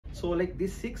So like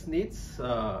these 6 needs,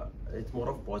 it's more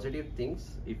of positive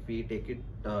things. If we take it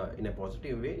in a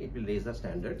positive way, it will raise the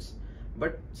standards.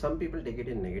 But some people take it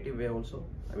in negative way also.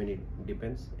 I mean, it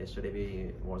depends. Yesterday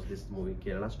we watched this movie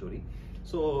Kerala Story.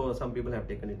 So some people have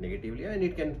taken it negatively, and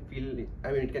it can feel,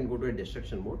 I mean, it can go to a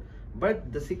destruction mode.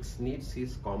 But the 6 needs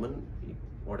is common,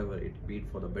 whatever it be it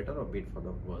for the better or be it for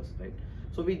the worse, right?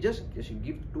 So we just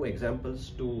give 2 examples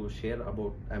to share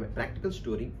about a practical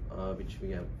story which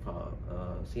we have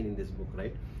seen in this book,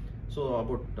 right? So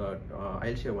about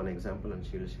I'll share one example and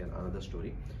she will share another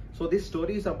story. So this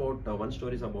story is about one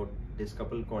story is about this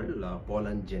couple called Paul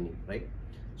and Jenny, right?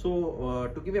 So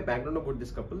to give a background about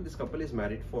this couple is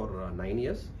married for 9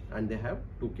 years and they have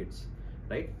 2 kids,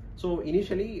 right? So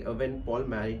initially when Paul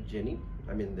married Jenny,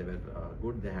 I mean, they were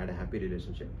good, they had a happy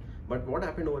relationship. But what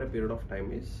happened over a period of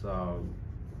time is,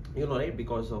 you know, right,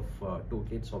 because of 2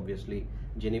 kids, obviously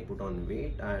Jenny put on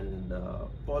weight, and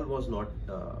Paul was not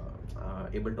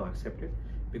able to accept it,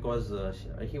 because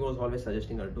he was always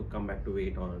suggesting her to come back to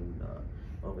weight on,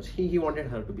 he wanted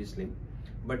her to be slim,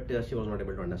 but she was not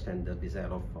able to understand the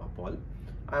desire of Paul.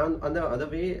 And on the other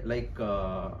way, like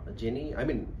Jenny, I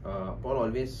mean, Paul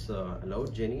always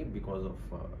loved Jenny because of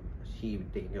she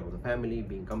taking care of the family,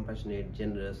 being compassionate,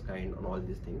 generous, kind, and all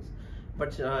these things.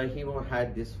 But he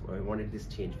had this, wanted this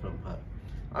change from her.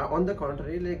 On the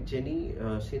contrary, like Jenny,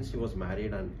 since she was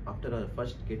married and after her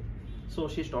first kid, so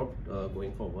she stopped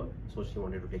going for work. So she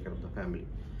wanted to take care of the family,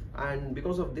 and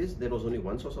because of this, there was only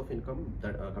one source of income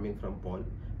that coming from Paul,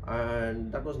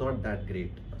 and that was not that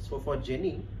great. So for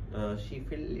Jenny, she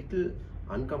felt little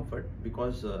uncomfort,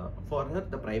 because for her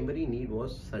the primary need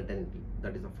was certainty.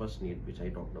 That is the first need which I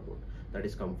talked about, that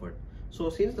is comfort. So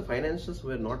since the finances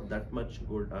were not that much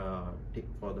good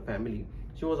for the family,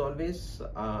 she was always,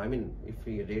 I mean, if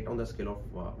we rate on the scale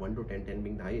of 1 to 10, 10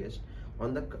 being the highest,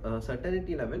 on the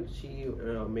certainty level, she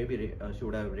maybe she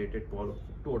would have rated Paul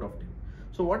 2 out of 10.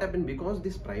 So what happened, because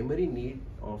this primary need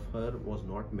of her was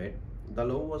not met, the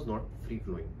love was not free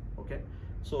flowing, okay?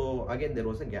 So again, there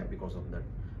was a gap because of that.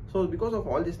 So because of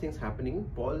all these things happening,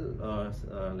 Paul,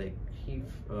 like he,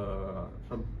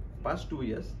 from past 2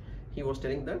 years, he was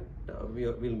telling that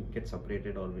we'll get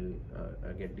separated or we'll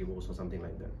get divorced or something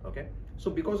like that, okay?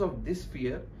 So because of this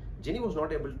fear, Jenny was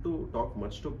not able to talk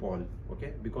much to Paul,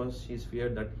 okay? Because she's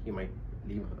feared that he might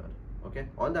leave her, okay?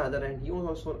 On the other hand, he was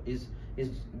also is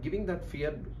giving that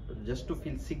fear just to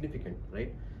feel significant,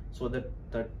 right? So that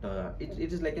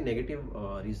it is like a negative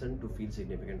reason to feel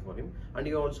significant for him, and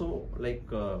he also like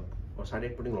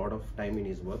started putting a lot of time in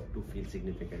his work to feel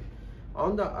significant.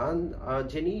 On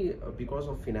Jenny, because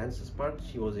of finances part,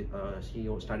 she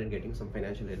started getting some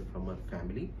financial help from her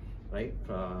family, right?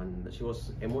 And she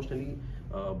was emotionally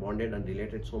bonded and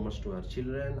related so much to her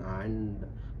children and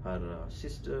her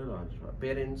sister or her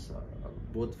parents,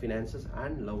 both finances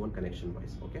and love and connection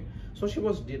wise, okay? So she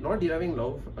was not deriving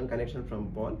love and connection from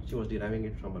Paul, she was deriving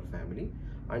it from her family,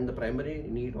 and the primary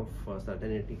need of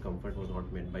certainty, comfort was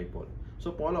not met by Paul.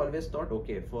 So Paul always thought,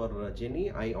 okay, for Jenny,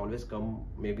 I always come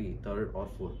maybe 3rd or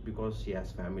 4th, because she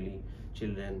has family,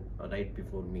 children right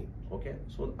before me, okay?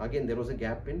 So again, there was a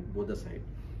gap in both the sides.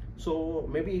 So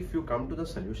maybe if you come to the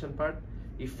solution part,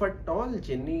 if at all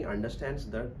Jenny understands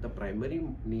that the primary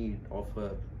need of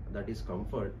her, that is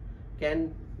comfort,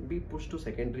 can be pushed to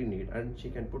secondary need, and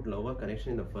she can put love or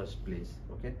connection in the first place,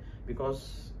 okay?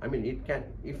 Because I mean, it can,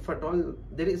 if at all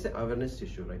there is an awareness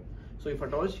issue, right? So if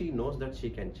at all she knows that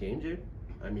she can change it,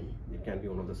 I mean, it can be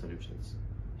one of the solutions.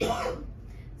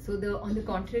 So on the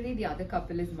contrary, the other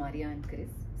couple is Maria and Chris.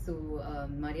 So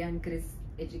Maria and Chris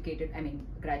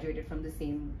graduated from the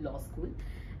same law school,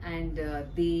 and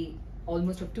they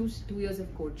almost of two years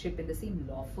of courtship in the same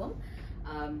law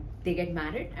firm. They get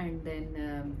married, and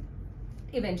then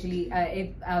eventually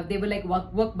they were like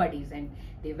work buddies, and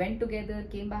they went together,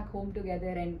 came back home together,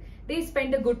 and they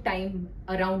spent a good time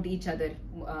around each other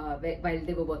while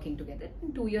they were working together.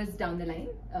 And 2 years down the line,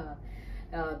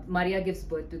 Maria gives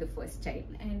birth to the first child,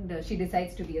 and she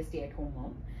decides to be a stay-at-home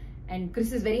mom. And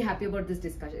Chris is very happy about this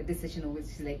decision.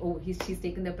 She's like, oh, she's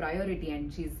taken the priority,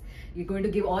 and you're going to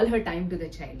give all her time to the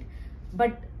child.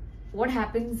 But what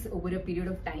happens over a period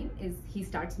of time is he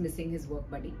starts missing his work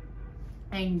buddy,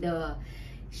 and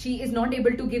she is not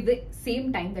able to give the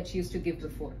same time that she used to give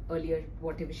before. Earlier,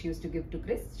 whatever she used to give to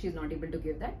Chris, she's not able to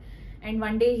give that. And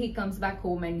one day he comes back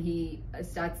home and he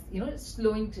starts,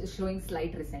 showing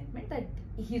slight resentment that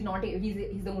he's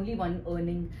the only one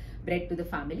earning bread to the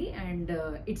family, and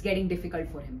it's getting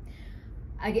difficult for him.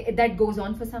 That goes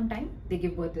on for some time. They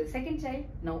give birth to the second child.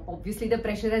 Now, obviously, the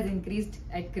pressure has increased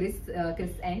at Chris'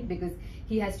 end, because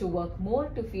he has to work more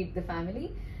to feed the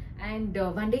family. And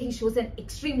one day he shows an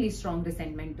extremely strong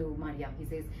resentment to Maria. He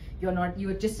says,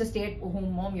 you're just a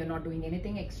stay-at-home mom, you're not doing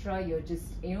anything extra, you're just,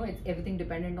 it's everything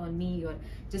dependent on me, you're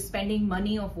just spending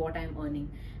money of what I'm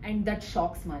earning. And that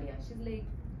shocks Maria. She's like,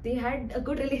 they had a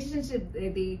good relationship,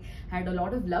 they had a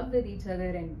lot of love with each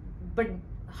other, but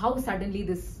how suddenly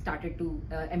this started to,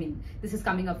 this is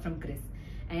coming up from Chris.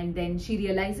 And then she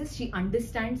realizes, she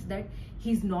understands that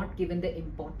he's not given the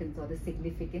importance or the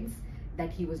significance that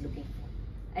he was looking for,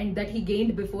 and that he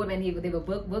gained before when they were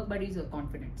work buddies or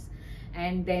confidants.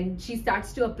 And then she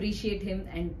starts to appreciate him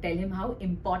and tell him how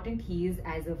important he is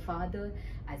as a father,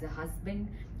 as a husband,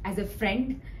 as a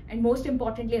friend, and most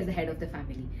importantly as the head of the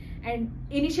family. And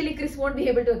initially Chris won't be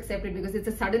able to accept it because it's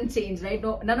a sudden change, right?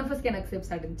 No, none of us can accept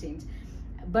sudden change.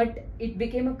 But it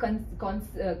became a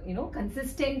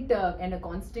consistent and a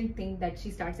constant thing that she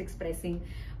starts expressing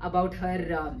about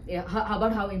her,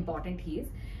 about how important he is.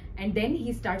 And then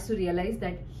he starts to realize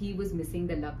that he was missing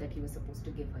the love that he was supposed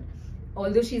to give her.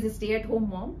 Although she's a stay-at-home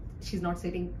mom, she's not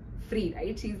sitting free,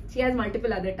 right? She has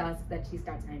multiple other tasks that she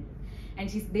starts handling. And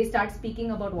they start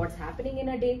speaking about what's happening in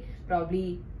a day.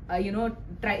 Probably,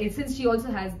 since she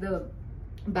also has the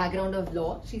background of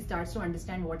law, she starts to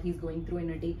understand what he's going through in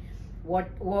a day. What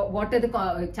are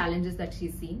the challenges that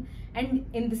she's seen. And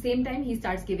in the same time, he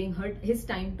starts giving his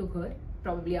time to her.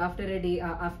 Probably after a day,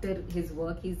 after his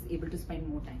work, he's able to spend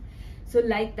more time. So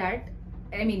like that,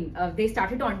 they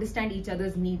started to understand each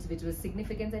other's needs, which was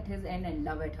significance at his end and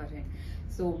love at her end.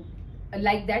 So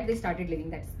like that, they started living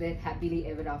their happily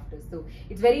ever after. So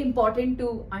it's very important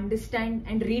to understand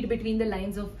and read between the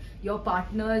lines of your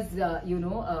partner's,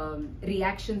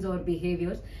 reactions or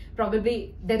behaviors.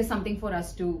 Probably there is something for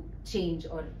us to change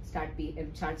or start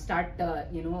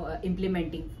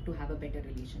implementing to have a better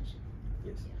relationship.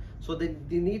 Yes. So the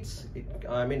needs,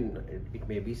 it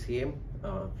may be same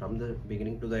from the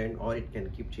beginning to the end, or it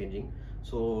can keep changing.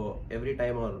 So every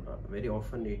time or very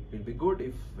often it will be good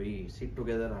if we sit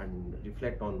together and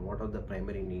reflect on what are the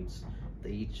primary needs that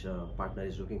each partner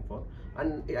is looking for.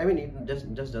 And it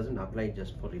just doesn't apply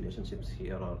just for relationships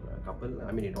here or a couple.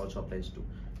 It also applies to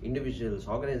individuals,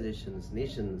 organizations,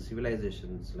 nations,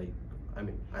 civilizations,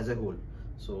 as a whole.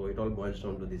 So it all boils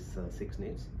down to these 6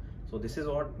 needs. So this is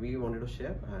what we wanted to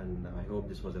share, and I hope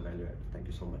this was a value add. Thank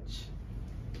you so much.